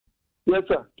Yes,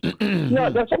 sir. Yeah,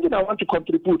 there's something I want to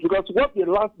contribute, because what the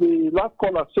last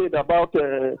caller said about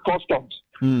customs.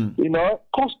 You know,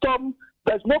 custom,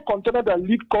 there's no container that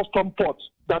leaves custom ports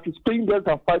that is paying less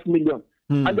than 5 million.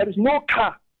 And there is no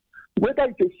car, whether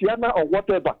it's a Sienna or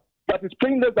whatever, that is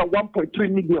paying less than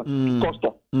 1.3 million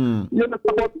custom. You know,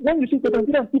 but when you see the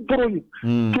Nigerians keep borrowing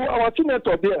to our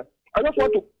senator there, I just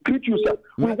want to greet you, sir.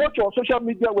 We watch your social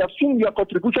media. We have seen your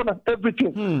contribution and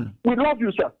everything. We love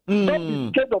you, sir. Don't be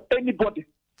scared of anybody.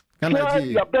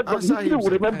 History will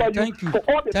remember you for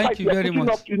all the fight you are putting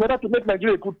up in order to make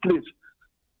Nigeria a good place.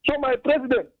 So, my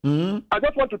president, I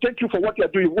just want to thank you for what you are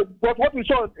doing. But what we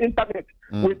saw on the internet,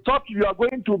 we thought you are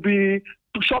going to be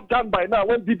shut down by now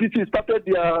when BBC started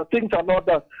their things and all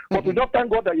that. But we just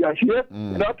thank God that you are here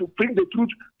in order to bring the truth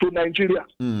to Nigeria.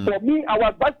 For me, I would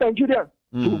advise Nigerians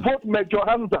to vote Major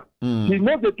Hamza. He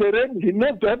knows the terrain, he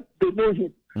knows them, they know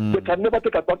him. They can never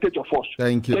take advantage of us.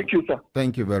 Thank you. Thank you, sir.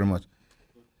 Thank you very much.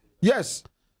 Yes.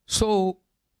 So,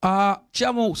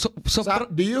 Chairman, sir,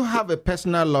 do you have a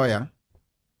personal lawyer?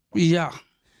 Yeah.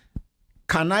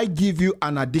 Can I give you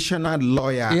an additional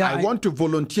lawyer? Yeah, I want to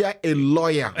volunteer a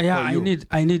lawyer. Yeah, for you.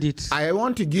 I need it. I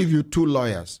want to give you 2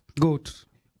 lawyers. Good.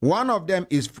 One of them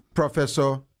is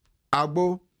Professor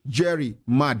Agbo Jerry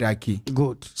Madaki.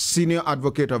 Good. Senior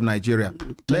Advocate of Nigeria.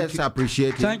 Let's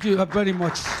appreciate him. Thank you very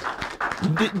much.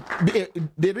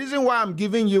 The reason why I'm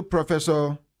giving you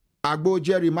Professor Agbo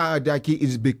Jerry Madaki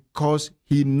is because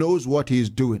he knows what he's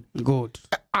doing. Good.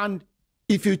 And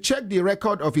if you check the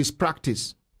record of his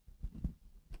practice,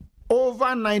 over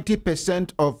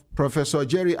 90% of Professor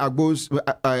Jerry Agbo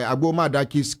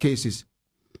Madaki's cases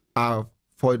are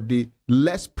for the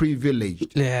less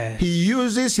privileged. Yeah. He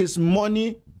uses his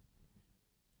money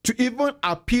to even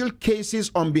appeal cases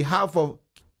on behalf of,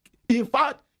 in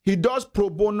fact, he does pro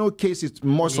bono cases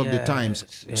most of the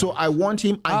times. Yes. So I want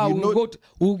him, and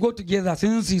we'll go together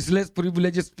since he's less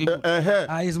privileged people.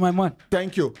 He's my man.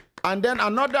 Thank you. And then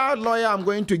another lawyer I'm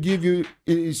going to give you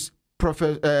is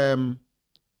Professor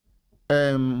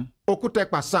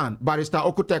Okutekpa San, Barrister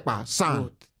Okutekpa San.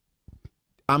 Good.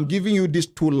 I'm giving you these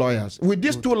 2 lawyers. With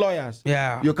these 2 lawyers,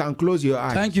 you can close your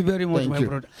eyes. Thank you very much, my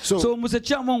brother. So Mr.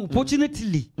 Chairman,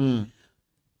 fortunately,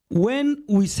 when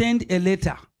we send a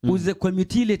letter with the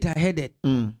committee letter headed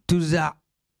to the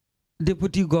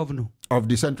deputy governor of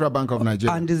the Central Bank of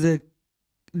Nigeria and the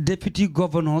deputy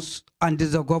governors and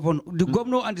the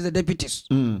governor and the deputies,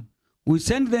 we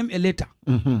send them a letter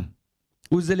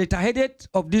with the letter headed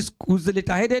of this,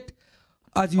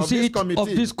 as you see it, of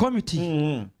this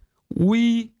committee.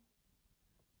 We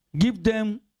give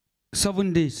them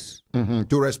 7 days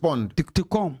to respond, to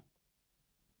come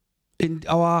in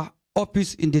our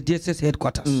office in the DSS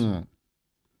headquarters.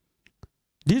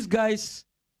 These guys,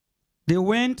 they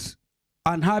went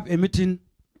and have a meeting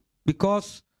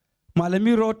because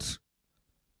Malami wrote,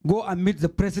 go and meet the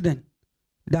president,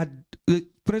 that the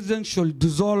president should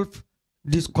dissolve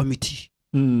this committee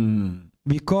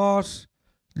because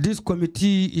this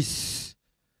committee is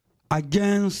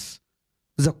against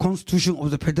the Constitution of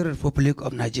the Federal Republic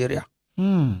of Nigeria.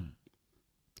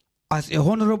 As a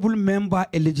honorable member,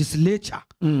 a legislature,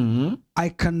 I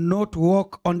cannot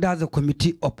work under the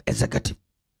Committee of Executive.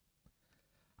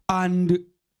 And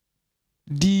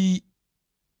the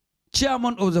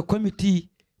chairman of the committee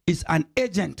is an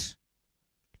agent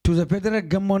to the federal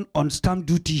government on stamp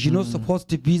duty. He's not supposed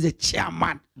to be the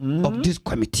chairman of this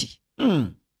committee.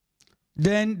 Then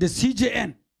the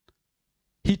CJN,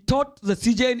 he thought the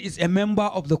CJN is a member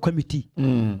of the committee.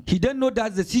 He didn't know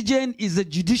that the CJN is a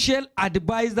judicial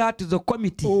advisor to the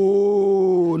committee.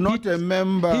 Oh, not a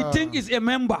member. He thinks he's a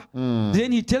member.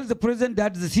 Then he tells the president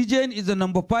that the CJN is the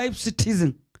number 5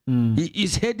 citizen. He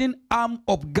is heading arm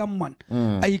of government.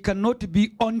 He cannot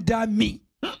be under me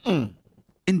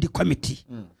in the committee.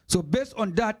 So based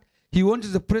on that, he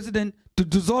wanted the president to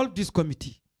dissolve this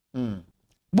committee.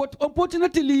 But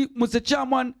unfortunately, Mr.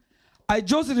 Chairman, I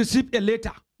just received a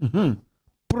letter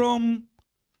from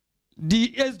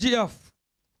the SGF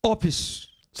office.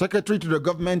 Secretary to the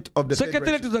government of the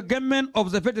Secretary Federation. to the government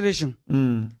of the Federation.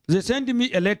 They sent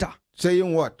me a letter.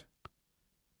 Saying what?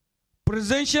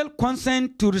 Presidential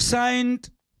consent to rescind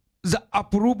the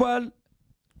approval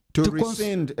to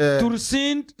rescind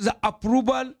the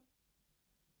approval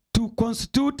to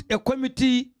constitute a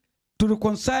committee to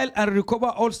reconcile and recover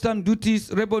all stamp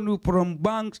duties revenue from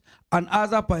banks and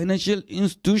other financial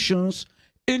institutions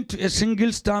into a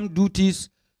single stamp duties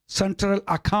central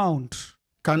account.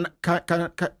 Can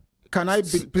I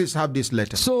please have this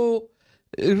letter? So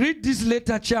read this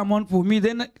letter, Chairman, for me.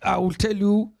 Then I will tell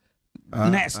you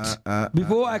next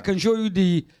before I can show you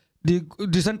the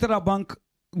central bank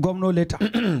Governor letter.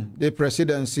 The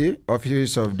presidency,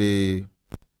 office of the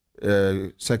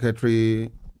secretary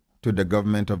to the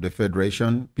government of the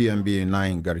federation, PMB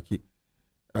 9 Garki,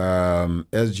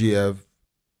 SGF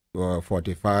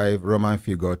 45, Roman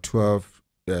figure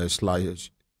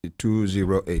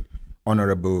 12/208,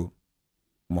 Honorable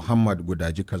Muhammad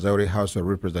Gudaji Kazaure, House of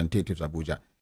Representatives, Abuja.